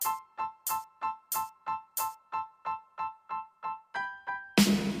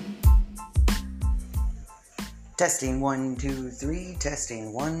Testing 1, 2, 3.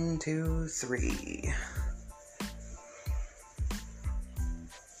 Testing 1, 2, 3.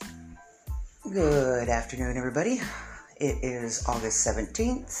 Good afternoon, everybody. It is August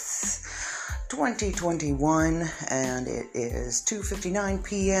 17th, 2021, and it is 2:59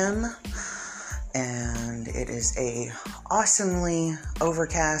 p.m., and it is a awesomely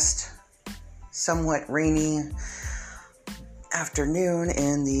overcast, somewhat rainy afternoon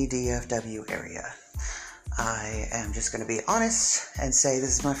in the DFW area. I am just going to be honest and say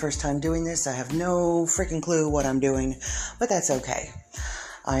this is my first time doing this. I have no freaking clue what I'm doing, but that's okay.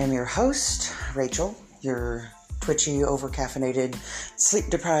 I am your host, Rachel, your twitchy, over-caffeinated,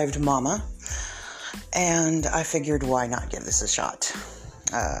 sleep-deprived mama, and I figured why not give this a shot.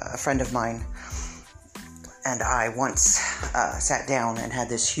 A friend of mine and I once sat down and had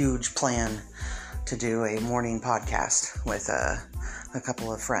this huge plan to do a morning podcast with a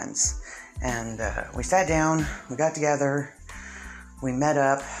couple of friends. And we sat down, we got together, we met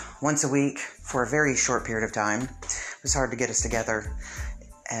up once a week for a very short period of time. It was hard to get us together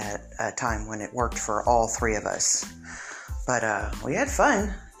at a time when it worked for all three of us. But we had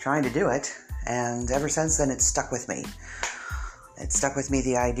fun trying to do it, and ever since then it's stuck with me. It stuck with me,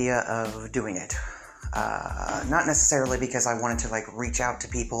 the idea of doing it. Not necessarily because I wanted to reach out to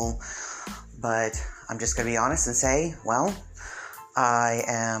people, but I'm just going to be honest and say, well, I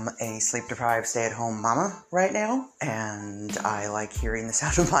am a sleep-deprived stay-at-home mama right now, and I like hearing the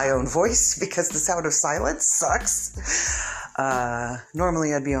sound of my own voice because the sound of silence sucks.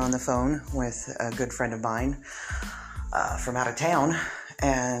 Normally I'd be on the phone with a good friend of mine from out of town,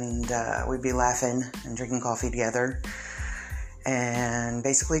 and we'd be laughing and drinking coffee together and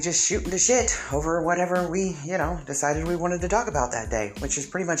basically just shooting the shit over whatever we, decided we wanted to talk about that day, which is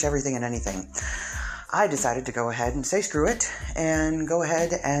pretty much everything and anything. I decided to go ahead and say screw it and go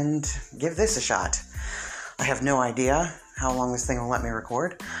ahead and give this a shot. I have no idea how long this thing will let me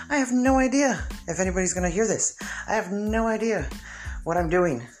record. I have no idea if anybody's going to hear this. I have no idea what I'm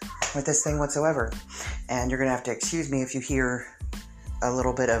doing with this thing whatsoever. And you're going to have to excuse me if you hear a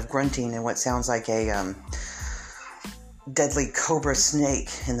little bit of grunting and what sounds like a deadly cobra snake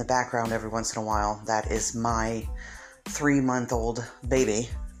in the background every once in a while. That is my 3-month-old baby,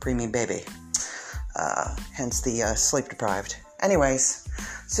 preemie baby. Hence the sleep deprived. Anyways,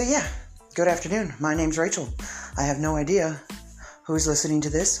 so yeah, good afternoon. My name's Rachel. I have no idea who's listening to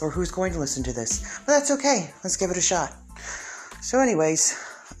this or who's going to listen to this, but that's okay. Let's give it a shot. So anyways,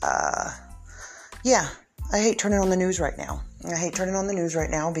 yeah, I hate turning on the news right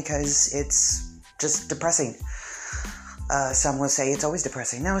now. Because it's just depressing. Some will say it's always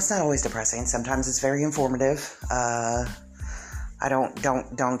depressing. No, it's not always depressing. Sometimes it's very informative. I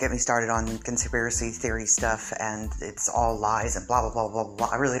don't get me started on conspiracy theory stuff and it's all lies and blah, blah, blah, blah, blah.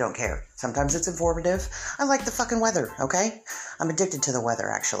 I really don't care. Sometimes it's informative. I like the fucking weather, okay? I'm addicted to the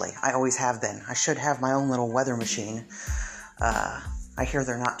weather, actually. I always have been. I should have my own little weather machine. I hear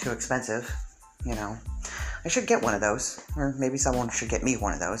they're not too expensive, I should get one of those, or maybe someone should get me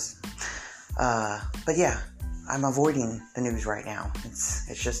one of those. But yeah, I'm avoiding the news right now.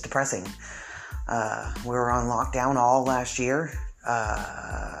 It's just depressing. We were on lockdown all last year.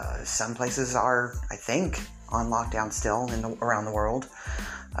 Some places are, I think, on lockdown still around the world.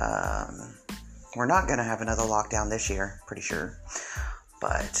 We're not going to have another lockdown this year, pretty sure.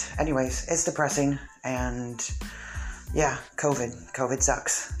 But anyways, it's depressing, and yeah, COVID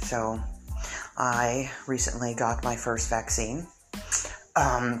sucks. So I recently got my first vaccine.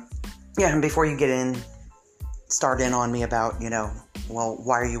 And before you start in on me about, well,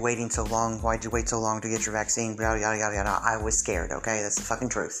 why are you waiting so long? Why'd you wait so long to get your vaccine? Yada, yada, yada, yada. I was scared, okay? That's the fucking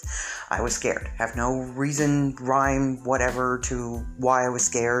truth. I was scared. Have no reason, rhyme, whatever to why I was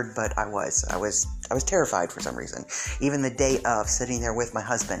scared, but I was terrified for some reason. Even the day of, sitting there with my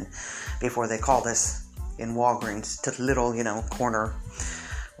husband before they called us in Walgreens to the little, corner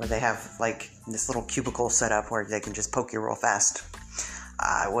where they have, this little cubicle set up where they can just poke you real fast.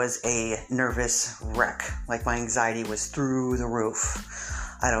 I was a nervous wreck. My anxiety was through the roof.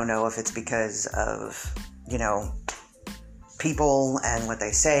 I don't know if it's because of, people and what they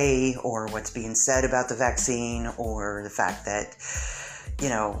say, or what's being said about the vaccine, or the fact that,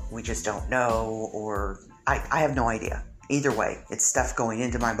 we just don't know, or I have no idea. Either way, it's stuff going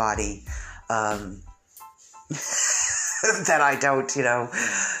into my body, that I don't,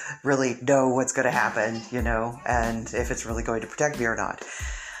 really know what's going to happen, and if it's really going to protect me or not.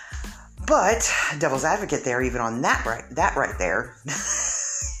 But, devil's advocate there, even on that right there,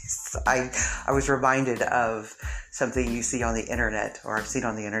 I was reminded of something you see on the internet, or I've seen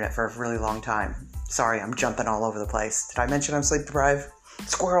on the internet for a really long time. Sorry, I'm jumping all over the place. Did I mention I'm sleep deprived?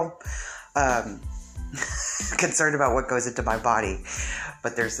 Squirrel. concerned about what goes into my body.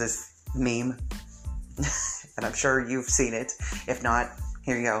 But there's this meme, and I'm sure you've seen it. If not,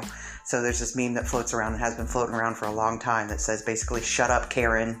 here you go. So there's this meme that floats around and has been floating around for a long time that says basically, shut up,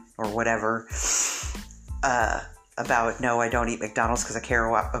 Karen, or whatever, about, no, I don't eat McDonald's because I care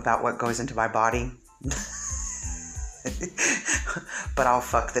about what goes into my body. But I'll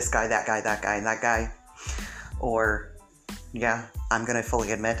fuck this guy, that guy, that guy, and that guy. Or, yeah, I'm going to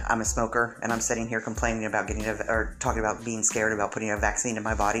fully admit I'm a smoker, and I'm sitting here complaining about talking about being scared about putting a vaccine in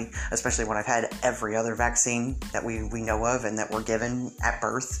my body, especially when I've had every other vaccine that we know of and that we're given at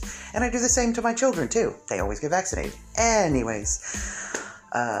birth. And I do the same to my children, too. They always get vaccinated. Anyways,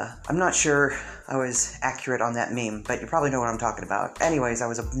 I'm not sure I was accurate on that meme, but you probably know what I'm talking about. Anyways, I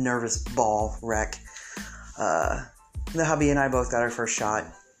was a nervous ball wreck. The hubby and I both got our first shot.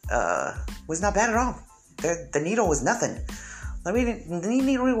 Was not bad at all. The needle was nothing. I mean, the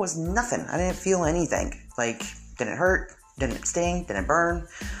needle was nothing. I didn't feel anything. Like, didn't hurt, didn't sting, didn't burn.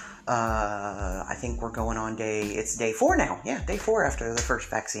 I think we're going on it's day 4 now. Yeah, day 4 after the first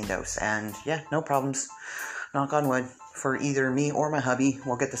vaccine dose. And yeah, no problems. Knock on wood. For either me or my hubby,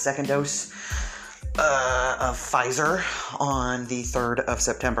 we'll get the second dose of Pfizer on the 3rd of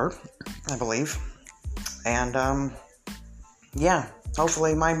September, I believe. And, yeah,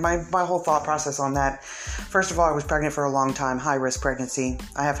 hopefully my whole thought process on that. First of all, I was pregnant for a long time, high-risk pregnancy.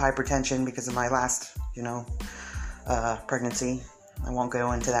 I have hypertension because of my last, pregnancy. I won't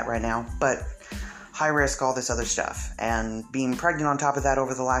go into that right now, but high risk, all this other stuff. And being pregnant on top of that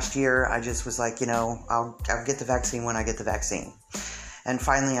over the last year, I just was like, I'll get the vaccine when I get the vaccine. And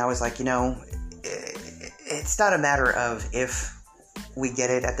finally, I was like, it's not a matter of if we get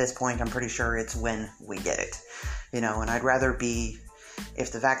it at this point. I'm pretty sure it's when we get it, and I'd rather be,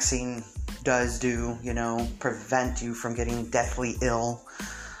 if the vaccine does prevent you from getting deathly ill,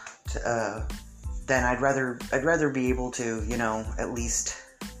 then I'd rather be able to, at least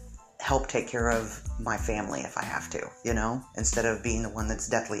help take care of my family if I have to, instead of being the one that's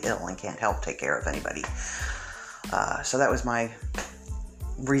deathly ill and can't help take care of anybody. So that was my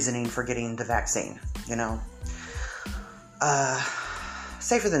reasoning for getting the vaccine,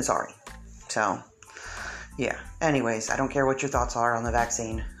 safer than sorry. So, yeah. Anyways, I don't care what your thoughts are on the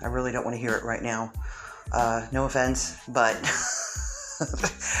vaccine. I really don't want to hear it right now. No offense, but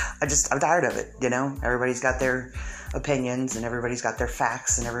I'm tired of it, Everybody's got their opinions, and everybody's got their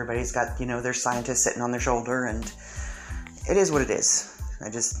facts, and everybody's got, their scientists sitting on their shoulder, and it is what it is.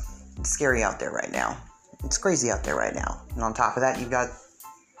 It's scary out there right now. It's crazy out there right now. And on top of that, you've got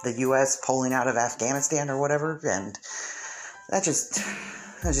the U.S. pulling out of Afghanistan or whatever, and that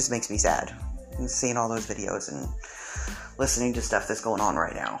just makes me sad. And seeing all those videos and listening to stuff that's going on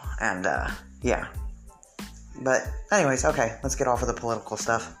right now. And, yeah. But, anyways, okay, let's get off of the political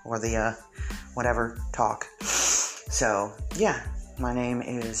stuff, or the, whatever, talk. So, yeah, my name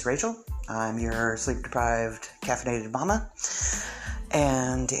is Rachel. I'm your sleep-deprived, caffeinated mama.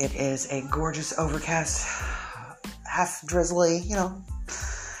 And it is a gorgeous, overcast, half-drizzly,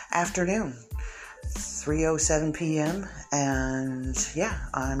 afternoon. 3:07 p.m. And, yeah,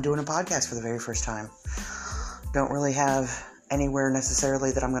 I'm doing a podcast for the very first time. Don't really have anywhere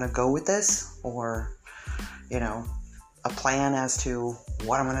necessarily that I'm going to go with this, or, a plan as to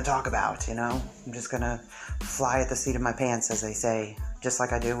what I'm going to talk about, I'm just going to fly at the seat of my pants, as they say, just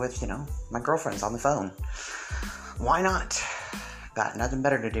like I do with, my girlfriends on the phone. Why not? Got nothing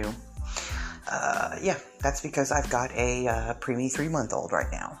better to do. Yeah, that's because I've got a preemie 3-month-old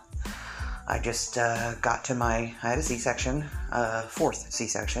right now. I just got to I had a C-section, 4th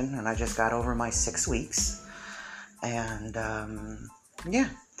C-section, and I just got over my 6 weeks. And, yeah,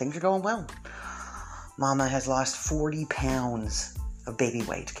 things are going well. Mama has lost 40 pounds of baby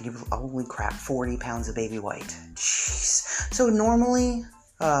weight. Holy crap, 40 pounds of baby weight. Jeez. So normally,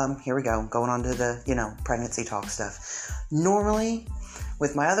 here we go, going on to the, pregnancy talk stuff. Normally,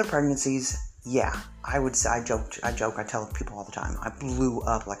 with my other pregnancies, yeah, I joke, I tell people all the time, I blew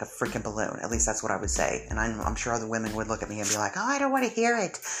up like a freaking balloon. At least that's what I would say. And I'm sure other women would look at me and be like, oh, I don't want to hear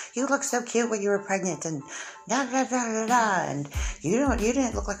it. You look so cute when you were pregnant, and da da da da da, and you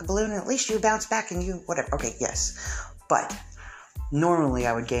didn't look like a balloon, and at least you bounced back and you, whatever. Okay, yes. But normally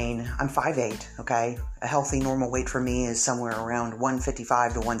I would gain, I'm 5'8", okay? A healthy normal weight for me is somewhere around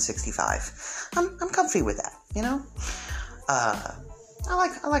 155 to 165. I'm comfy with that,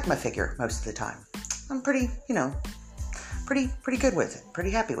 I like my figure most of the time. I'm pretty good with it. Pretty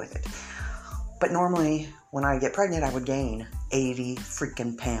happy with it. But normally, when I get pregnant, I would gain 80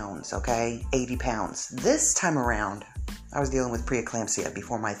 freaking pounds, okay? 80 pounds. This time around, I was dealing with preeclampsia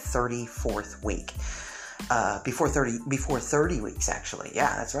before my 34th week. before 30 weeks, actually.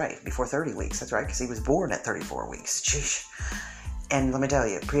 Yeah, that's right. Before 30 weeks. That's right, because he was born at 34 weeks. Jeez. And let me tell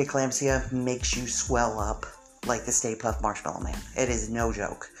you, preeclampsia makes you swell up like the Stay Puft Marshmallow Man. It is no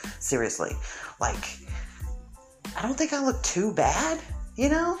joke. Seriously. Like, I don't think I look too bad, you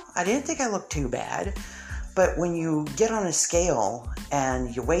know? I didn't think I looked too bad. But when you get on a scale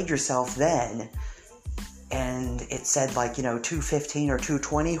and you weighed yourself then, and it said, like, 215 or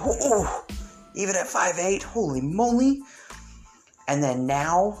 220, oh, even at 5'8", holy moly. And then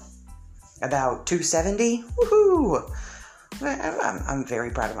now, about 270, woohoo! I'm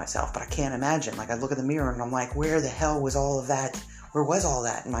very proud of myself, but I can't imagine. Like, I look in the mirror and I'm like, where the hell was all of that? Where was all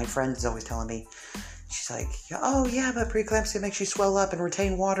that? And my friend is always telling me, she's like, oh yeah, but preeclampsia makes you swell up and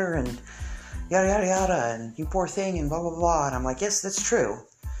retain water and yada yada yada, and you poor thing, and blah blah blah. And I'm like, yes, that's true.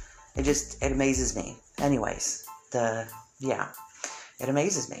 It amazes me. Anyways, it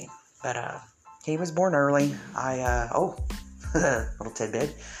amazes me. But he was born early. Little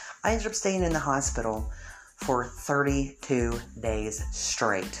tidbit. I ended up staying in the hospital for 32 days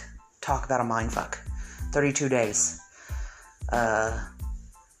straight. Talk about a mindfuck. 32 days. I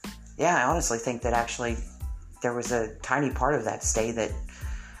honestly think that actually there was a tiny part of that stay that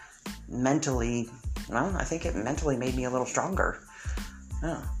I think it mentally made me a little stronger.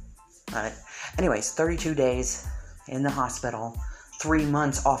 Anyways, 32 days in the hospital, 3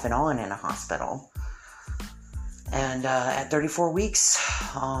 months off and on in a hospital. And at 34 weeks,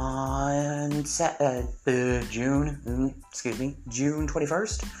 on June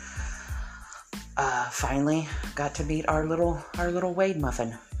 21st, finally got to meet our little Wade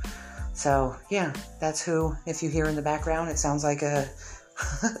muffin. So yeah, that's who. If you hear in the background, it sounds like a.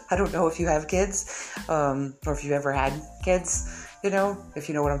 I don't know if you have kids, or if you ever had kids. If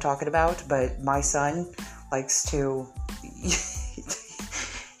you know what I'm talking about. But my son likes to.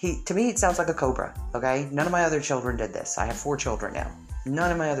 To me, it sounds like a cobra, okay? None of my other children did this. I have 4 children now.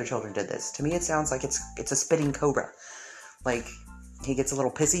 None of my other children did this. To me, it sounds like it's a spitting cobra. Like, he gets a little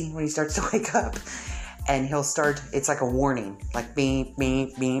pissy when he starts to wake up, and it's like a warning, like beep,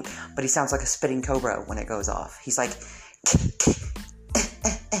 beep, beep, but he sounds like a spitting cobra when it goes off. He's like,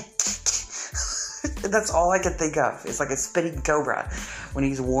 that's all I can think of. It's like a spitting cobra when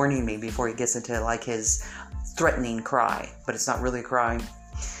he's warning me before he gets into, like, his threatening cry, but it's not really a cry.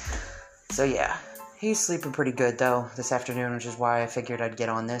 So yeah, he's sleeping pretty good though this afternoon, which is why I figured I'd get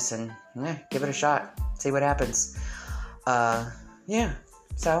on this and give it a shot, see what happens.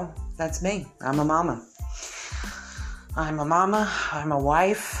 So that's me. I'm a mama. I'm a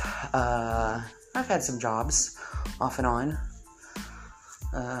wife. I've had some jobs off and on.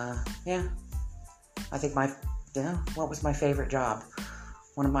 I think what was my favorite job?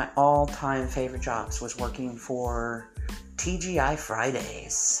 One of my all-time favorite jobs was working for TGI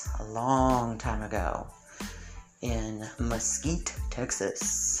Fridays a long time ago in Mesquite,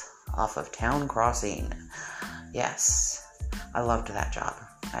 Texas, off of Town Crossing. Yes, I loved that job.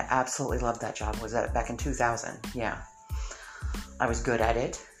 I absolutely loved that job. Was that back in 2000? Yeah. I was good at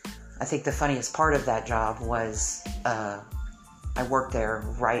it. I think the funniest part of that job was I worked there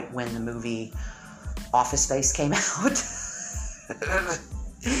right when the movie Office Space came out.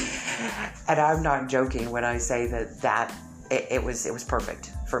 And I'm not joking when I say that it was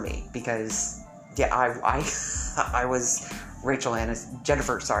perfect for me, because I was Rachel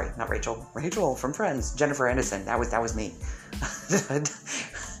from Friends, Jennifer Aniston. That was me.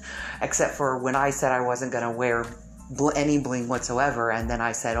 Except for when I said I wasn't gonna wear any bling whatsoever, and then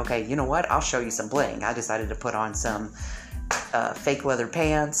I said, okay, you know what? I'll show you some bling. I decided to put on some fake leather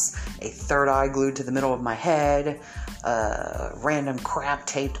pants, a third eye glued to the middle of my head, random crap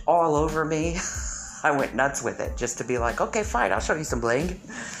taped all over me. I went nuts with it just to be like, okay, fine, I'll show you some bling.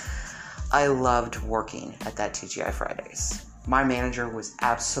 I loved working at that TGI Fridays. My manager was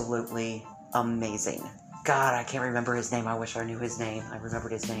absolutely amazing. God, I can't remember his name. I wish I knew his name. I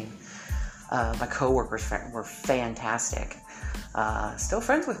remembered his name. My coworkers were fantastic. Still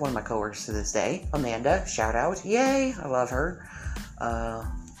friends with one of my coworkers to this day, Amanda. Shout out. Yay, I love her.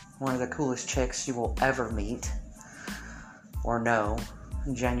 One of the coolest chicks you will ever meet. Or know.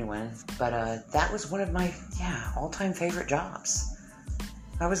 Genuine. But that was one of my all-time favorite jobs.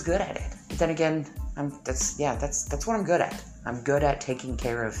 I was good at it. But then again, that's what I'm good at. I'm good at taking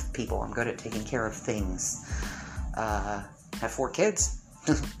care of people. I'm good at taking care of things. I have 4 kids.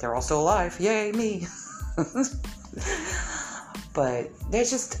 They're all still alive. Yay, me. But there's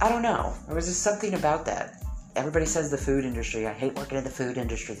just, I don't know. There was just something about that. Everybody says the food industry. I hate working in the food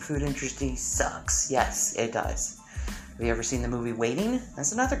industry. The food industry sucks. Yes, it does. Have you ever seen the movie Waiting?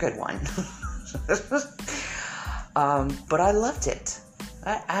 That's another good one. But I loved it.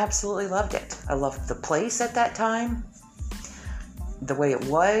 I absolutely loved it. I loved the place at that time, the way it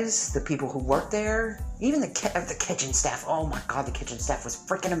was, the people who worked there, even the kitchen staff. Oh my God, the kitchen staff was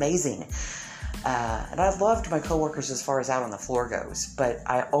freaking amazing. And I loved my coworkers as far as out on the floor goes, but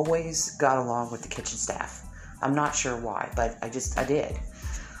I always got along with the kitchen staff. I'm not sure why, but I did.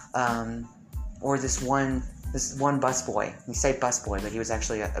 Or this one busboy. You say busboy, but he was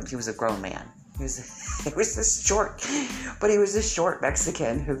actually he was a grown man. He was this short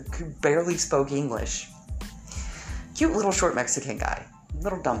Mexican who barely spoke English. Cute little short Mexican guy,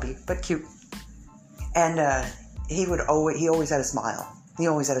 little dumpy but cute. And he always had a smile. He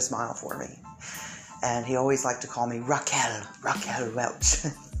always had a smile for me, and he always liked to call me Raquel Welch.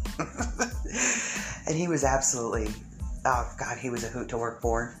 And he was absolutely, oh God, he was a hoot to work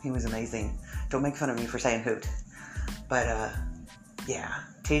for. He was amazing. Don't make fun of me for saying hoot, but yeah,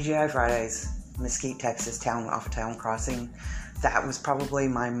 TGI Fridays, Mesquite, Texas, off of Town Crossing. That was probably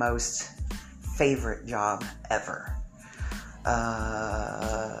my most favorite job ever.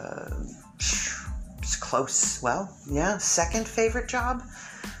 It's close. Well, yeah, second favorite job.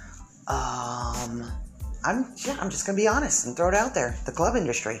 I'm just gonna be honest and throw it out there. The club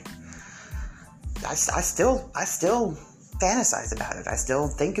industry. I still fantasize about it. I still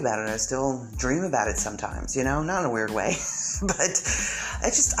think about it. I still dream about it sometimes. Not in a weird way, but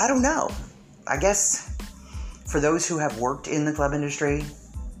I don't know. I guess for those who have worked in the club industry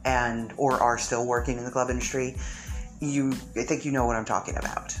or are still working in the club industry, I think you know what I'm talking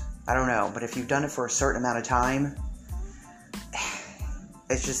about. I don't know, but if you've done it for a certain amount of time,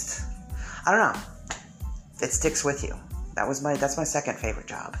 it's just, I don't know. It sticks with you. That's my second favorite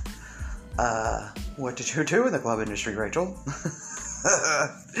job. What did you do in the club industry, Rachel?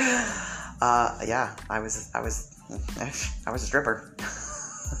 Yeah, I was a stripper.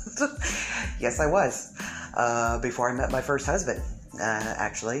 Yes, I was. Before I met my first husband,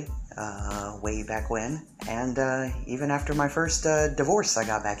 actually, way back when. And even after my first divorce, I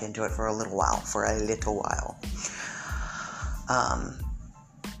got back into it for a little while.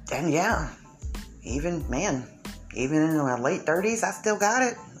 And yeah, even in my late 30s, I still got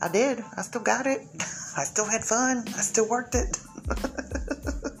it. I did. I still got it. I still had fun. I still worked it.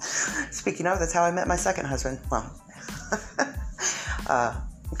 Speaking of, that's how I met my second husband. Well,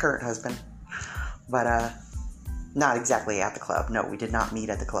 current husband. But, not exactly at the club. No, we did not meet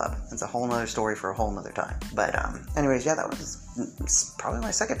at the club. It's a whole nother story for a whole nother time. But, anyways, yeah, that was probably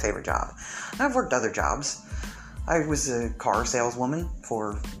my second favorite job. I've worked other jobs. I was a car saleswoman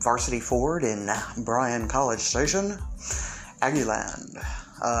for Varsity Ford in Bryan College Station, Aggieland.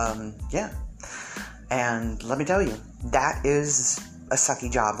 Yeah. And let me tell you, that is a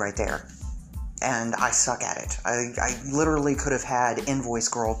sucky job right there. And I suck at it. I literally could have had Invoice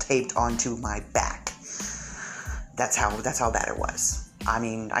Girl taped onto my back. That's how bad it was. I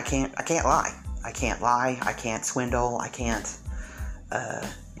mean, I can't lie. I can't lie. I can't swindle. I can't,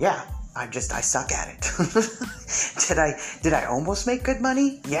 yeah. I suck at it. Did I almost make good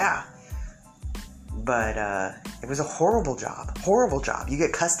money? Yeah. But, it was a horrible job. You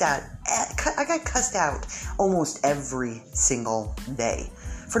get cussed out. I got cussed out almost every single day.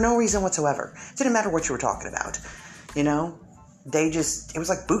 For no reason whatsoever. It didn't matter what you were talking about. It was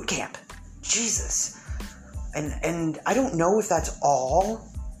like boot camp. Jesus. And I don't know if that's all,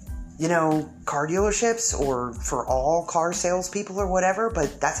 car dealerships or for all car salespeople or whatever,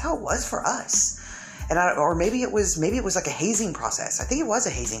 but that's how it was for us. And maybe it was like a hazing process. I think it was a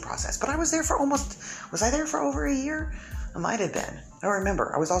hazing process, but I was there was I there for over a year? I might have been. I don't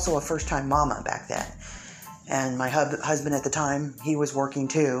remember. I was also a first-time mama back then. And my husband at the time, he was working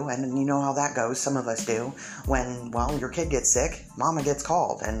too, and you know how that goes, some of us do. When, your kid gets sick, mama gets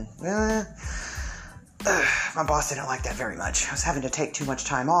called, and my boss didn't like that very much. I was having to take too much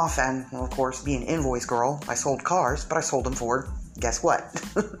time off, and, of course, being Invoice Girl, I sold cars, but I sold them for, guess what?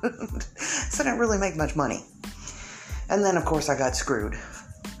 So I didn't really make much money. And then, of course, I got screwed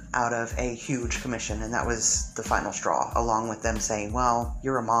out of a huge commission, and that was the final straw, along with them saying, well,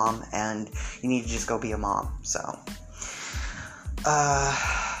 you're a mom, and you need to just go be a mom. So,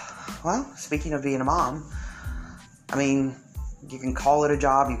 speaking of being a mom, I mean, you can call it a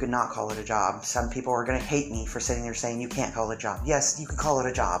job, you can not call it a job. Some people are going to hate me for sitting there saying you can't call it a job. Yes, you can call it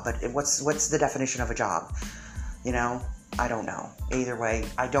a job, but what's the definition of a job? I don't know. Either way,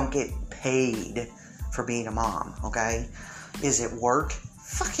 I don't get paid for being a mom, okay? Is it work?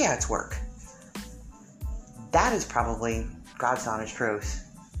 Fuck yeah, it's work. That is probably, God's honest truth,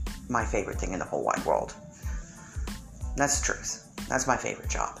 my favorite thing in the whole wide world. That's the truth. That's my favorite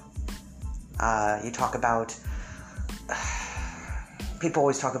job. You talk about, people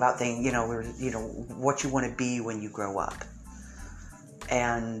always talk about things, what you want to be when you grow up.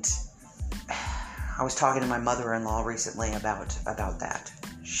 And I was talking to my mother-in-law recently about that.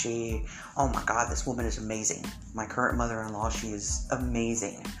 Oh my God, this woman is amazing. My current mother-in-law, she is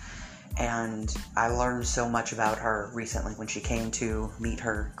amazing. And I learned so much about her recently when she came to meet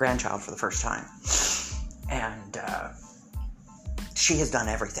her grandchild for the first time. And she has done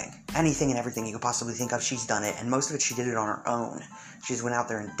everything. Anything and everything you could possibly think of, she's done it. And most of it, she did it on her own. She just went out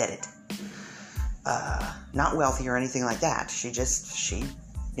there and did it. Not wealthy or anything like that. She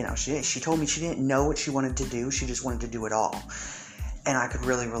told me she didn't know what she wanted to do. She just wanted to do it all. And I could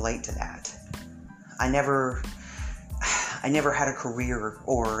really relate to that. I never had a career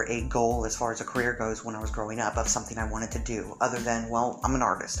or a goal as far as a career goes when I was growing up of something I wanted to do, other than, well, I'm an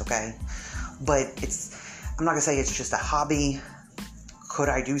artist, okay? But I'm not going to say it's just a hobby. Could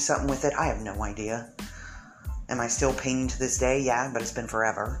I do something with it? I have no idea. Am I still painting to this day? Yeah, but it's been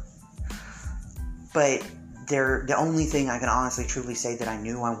forever. But the only thing I can honestly truly say that I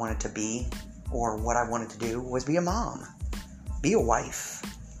knew I wanted to be, or what I wanted to do, was be a mom. Be a wife.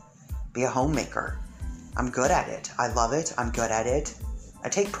 Be a homemaker. I'm good at it. I love it. I'm good at it. I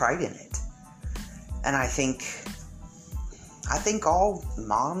take pride in it. And I think all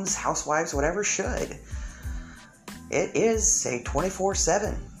moms, housewives, whatever should. It is a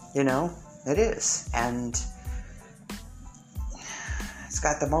 24/7, it is. And it's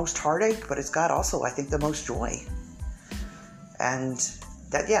got the most heartache, but it's got also, I think, the most joy. And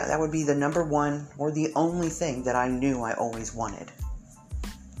that would be the number one or the only thing that I knew I always wanted.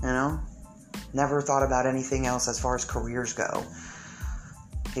 Never thought about anything else as far as careers go.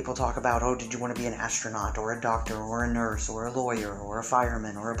 People talk about, oh, did you want to be an astronaut or a doctor or a nurse or a lawyer or a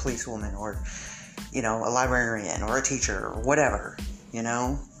fireman or a policewoman or, a librarian or a teacher or whatever,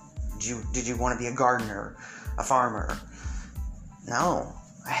 Did you want to be a gardener, a farmer? No.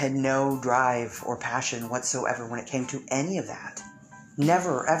 I had no drive or passion whatsoever when it came to any of that.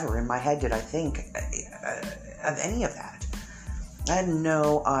 Never, ever in my head did I think of any of that. I had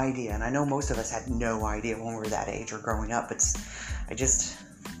no idea, and I know most of us had no idea when we were that age or growing up. So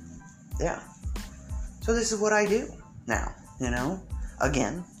this is what I do now,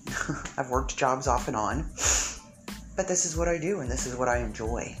 Again, I've worked jobs off and on, but this is what I do, and this is what I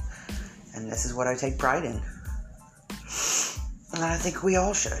enjoy, and this is what I take pride in. And I think we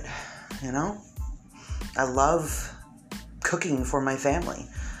all should, I love cooking for my family.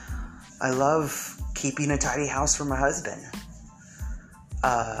 I love keeping a tidy house for my husband.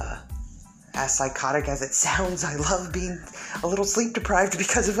 As psychotic as it sounds, I love being a little sleep deprived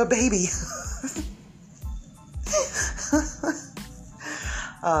because of a baby.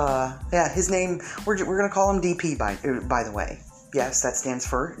 His name, we're going to call him DP by the way. Yes, that stands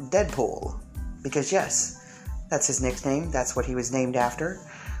for Deadpool. Because yes, that's his nickname. That's what he was named after.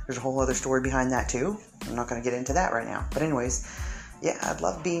 There's a whole other story behind that too. I'm not going to get into that right now. But anyways, yeah, I'd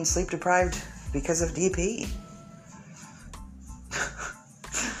love being sleep deprived because of DP.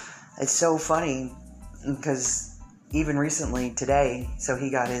 It's so funny because even recently today, so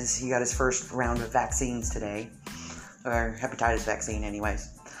he got his first round of vaccines today, or hepatitis vaccine anyways.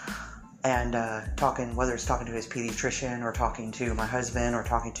 And whether it's talking to his pediatrician or talking to my husband or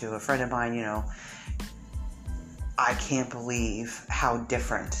talking to a friend of mine, I can't believe how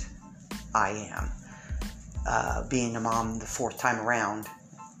different I am being a mom the fourth time around.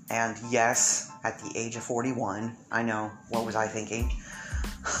 And yes, at the age of 41, I know, what was I thinking?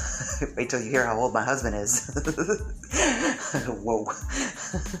 Wait till you hear how old my husband is. Whoa.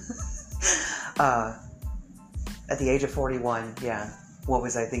 At the age of 41, yeah, what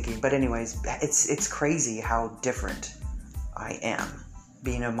was I thinking? But anyways, it's crazy how different I am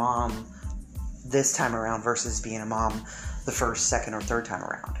being a mom this time around versus being a mom the first, second, or third time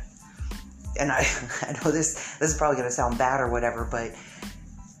around. And I know this is probably going to sound bad or whatever, but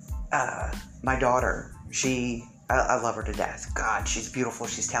my daughter, I love her to death. God, she's beautiful,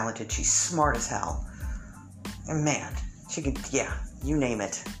 she's talented, she's smart as hell. And man, she could, you name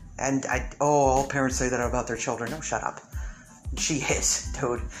it. And all parents say that about their children. No, shut up. She is,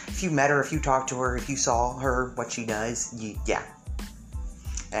 dude. If you met her, if you talked to her, if you saw her, what she does, yeah.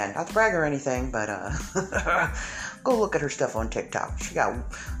 And not to brag or anything, but go look at her stuff on TikTok. She got,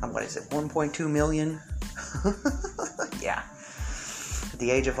 1.2 million? Yeah. At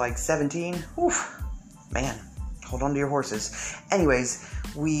the age of 17, man, hold on to your horses. Anyways,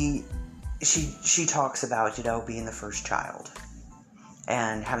 she talks about, being the first child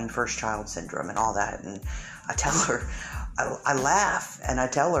and having first child syndrome and all that. And I tell her, I laugh and I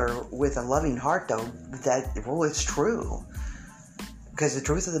tell her with a loving heart, though, that, well, it's true. Because the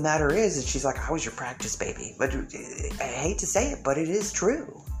truth of the matter is she's like, I was your practice baby. But I hate to say it, but it is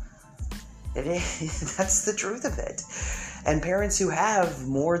true. It is, that's the truth of it. And parents who have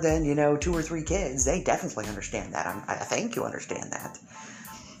more than, 2 or 3 kids, they definitely understand that. I think you understand that.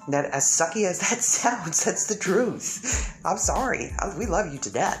 That as sucky as that sounds, that's the truth. I'm sorry. We love you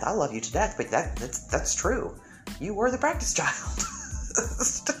to death. I love you to death, but that's true. You were the practice child.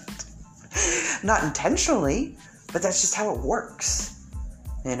 Not intentionally, but that's just how it works.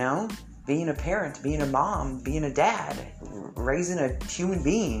 Being a parent, being a mom, being a dad, raising a human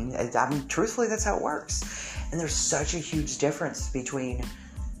being. Truthfully, that's how it works. And there's such a huge difference between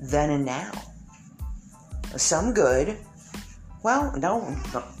then and now. Some good. Well, no,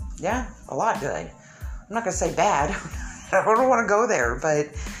 yeah, a lot good. I'm not going to say bad. I don't want to go there, but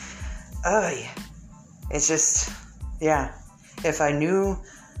it's just, yeah. If I knew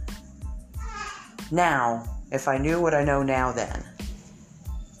what I know now then.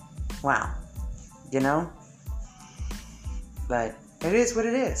 Wow. But it is what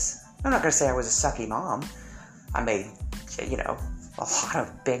it is. I'm not going to say I was a sucky mom. I made, a lot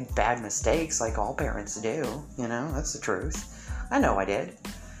of big bad mistakes like all parents do. That's the truth. I know I did.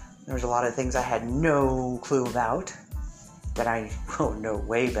 There was a lot of things I had no clue about that I know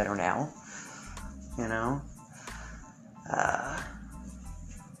way better now. I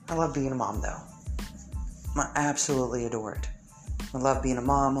love being a mom, though. I absolutely adore it. I love being a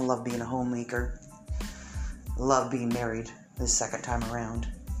mom. I love being a homemaker. I love being married this second time around.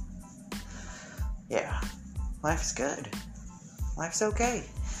 Yeah. Life is good. Life's okay.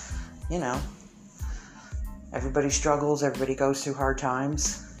 Everybody struggles. Everybody goes through hard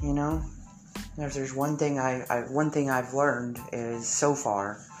times. If there's one thing I've learned is so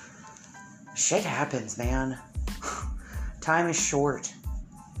far, shit happens, man. Time is short.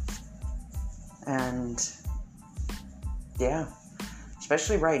 And yeah,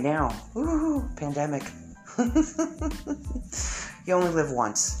 especially right now. Ooh, pandemic. You only live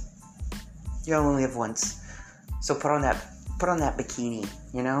once. So put on that bikini,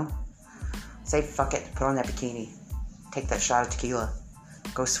 Say fuck it, put on that bikini. Take that shot of tequila.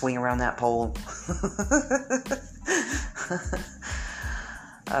 Go swing around that pole.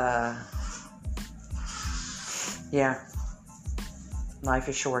 Yeah. Life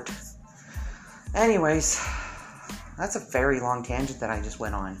is short. Anyways, that's a very long tangent that I just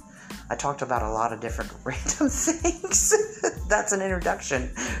went on. I talked about a lot of different random things. That's an introduction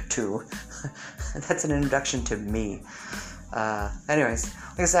to me. Anyways,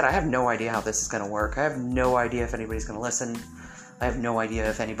 like I said, I have no idea how this is going to work. I have no idea if anybody's going to listen. I have no idea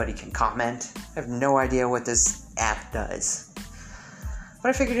if anybody can comment. I have no idea what this app does. But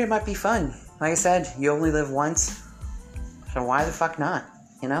I figured it might be fun. Like I said, you only live once. So why the fuck not?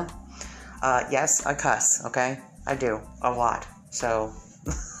 Yes, I cuss, okay? I do. A lot. So,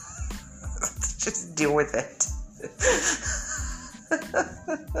 just deal with it.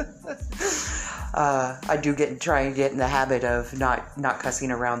 I do try and get in the habit of not cussing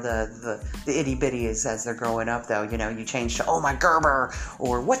around the itty bitties as they're growing up, though. You change to, oh my Gerber,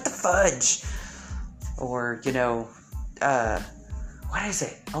 or what the fudge, or, what is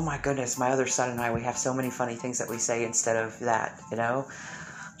it? Oh my goodness, my other son and I, we have so many funny things that we say instead of that,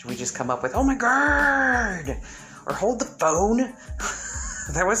 We just come up with, oh my god, or hold the phone.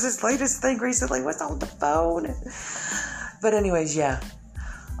 That was his latest thing recently, was hold the phone. But anyways, yeah.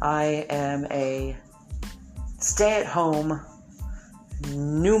 I am a stay-at-home,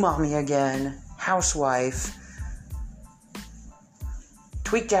 new mommy again, housewife,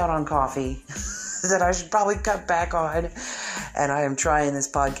 tweaked out on coffee that I should probably cut back on. And I am trying this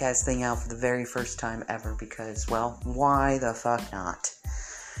podcast thing out for the very first time ever because, well, why the fuck not?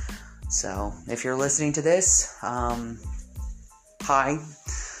 So, if you're listening to this, hi.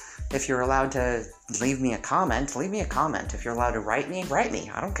 If you're allowed to leave me a comment, leave me a comment. If you're allowed to write me.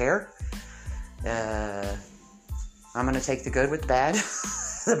 I don't care. I'm going to take the good with the bad,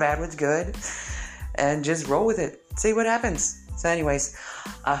 the bad with good, and just roll with it. See what happens. So anyways,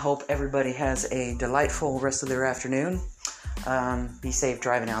 I hope everybody has a delightful rest of their afternoon. Be safe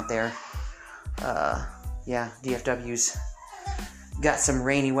driving out there. DFW's got some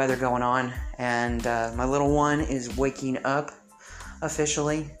rainy weather going on, and my little one is waking up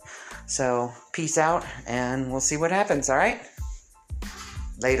officially. So, peace out, and we'll see what happens, alright?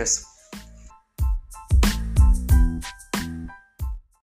 Latest.